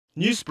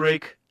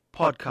Newsbreak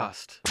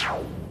podcast.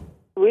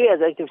 We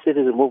as Active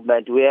Citizen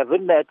Movement, we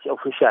haven't met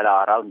officially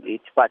around it,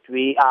 but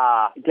we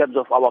are, in terms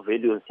of our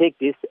values, take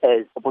this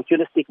as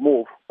opportunistic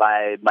move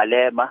by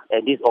Malema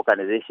and his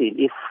organization,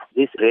 if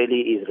this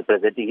really is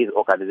representing his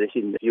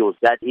organization's views,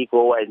 that he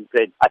go and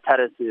spread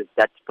utterances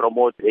that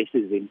promote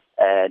racism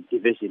and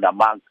division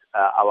among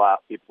our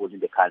people in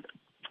the country.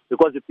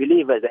 Because we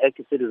believe as the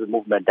Active Citizen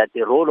Movement that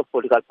the role of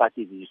political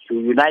parties is to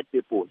unite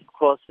people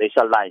across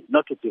racial lines,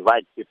 not to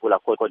divide people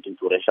according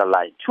to racial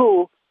lines.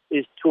 Two,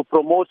 is to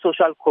promote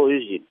social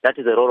cohesion. That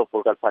is the role of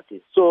political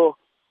parties. So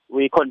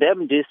we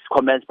condemn these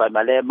comments by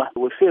Malema.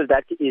 We feel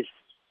that is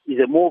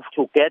a move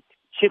to get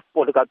cheap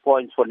political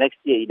points for next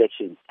year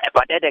elections,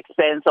 but at the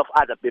expense of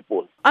other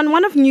people. On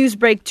one of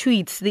Newsbreak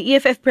tweets, the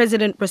EFF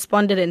president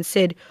responded and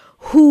said,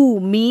 "Who,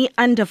 me,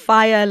 under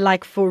fire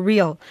like for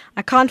real?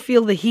 I can't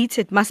feel the heat.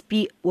 It must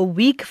be a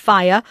weak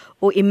fire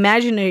or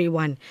imaginary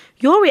one."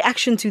 Your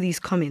reaction to these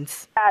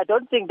comments? I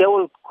don't think they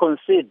will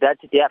concede that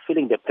they are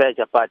feeling the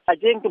pressure, but I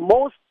think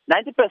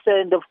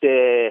 90% of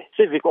the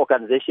civic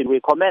organization,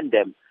 we commend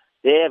them.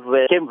 They have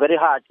came very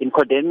hard in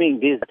condemning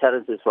these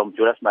utterances from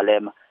Julius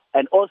Malema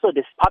and also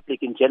the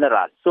public in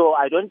general. So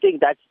I don't think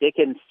that they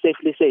can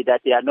safely say that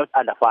they are not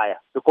under fire,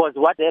 because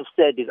what they have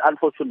said is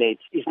unfortunate.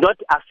 It's not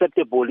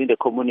acceptable in the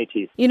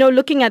communities. You know,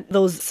 looking at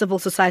those civil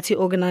society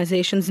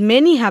organizations,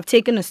 many have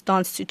taken a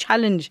stance to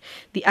challenge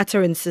the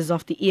utterances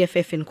of the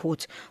EFF in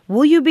court.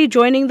 Will you be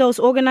joining those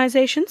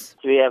organizations?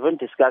 We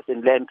haven't discussed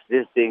in length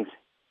these things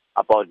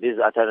about these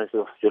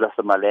utterances of Julius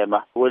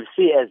Malema. We'll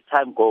see as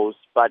time goes,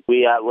 but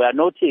we are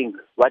noting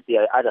what the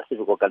other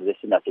civic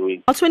organizations are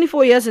doing. Now,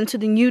 24 years into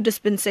the new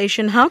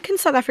dispensation, how can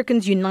South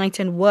Africans unite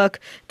and work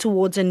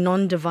towards a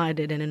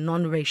non-divided and a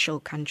non-racial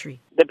country?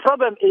 The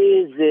problem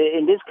is,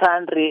 in this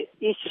country,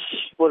 each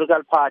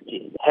political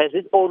party has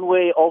its own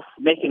way of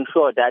making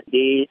sure that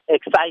they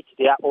excite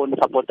their own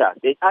supporters.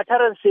 The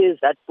utterances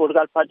that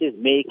political parties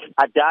make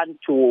are done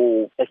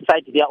to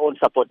excite their own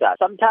supporters.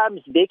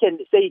 Sometimes they can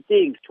say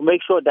things to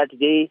make sure that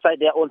they excite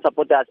their own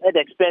supporters at the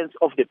expense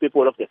of the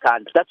people of the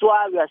country. That's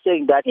why we are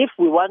saying that if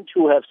we want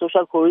to have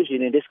social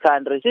cohesion in this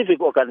country,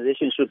 civic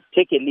organizations should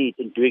take a lead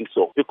in doing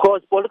so.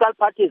 Because political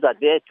parties are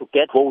there to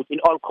get votes in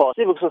all costs.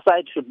 Civic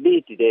society should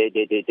lead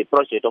the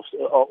project of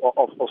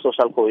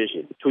social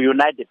cohesion to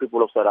unite the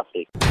people of South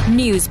Africa.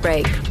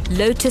 Newsbreak,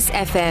 Lotus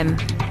FM,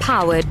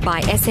 powered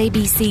by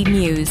SABC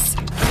News.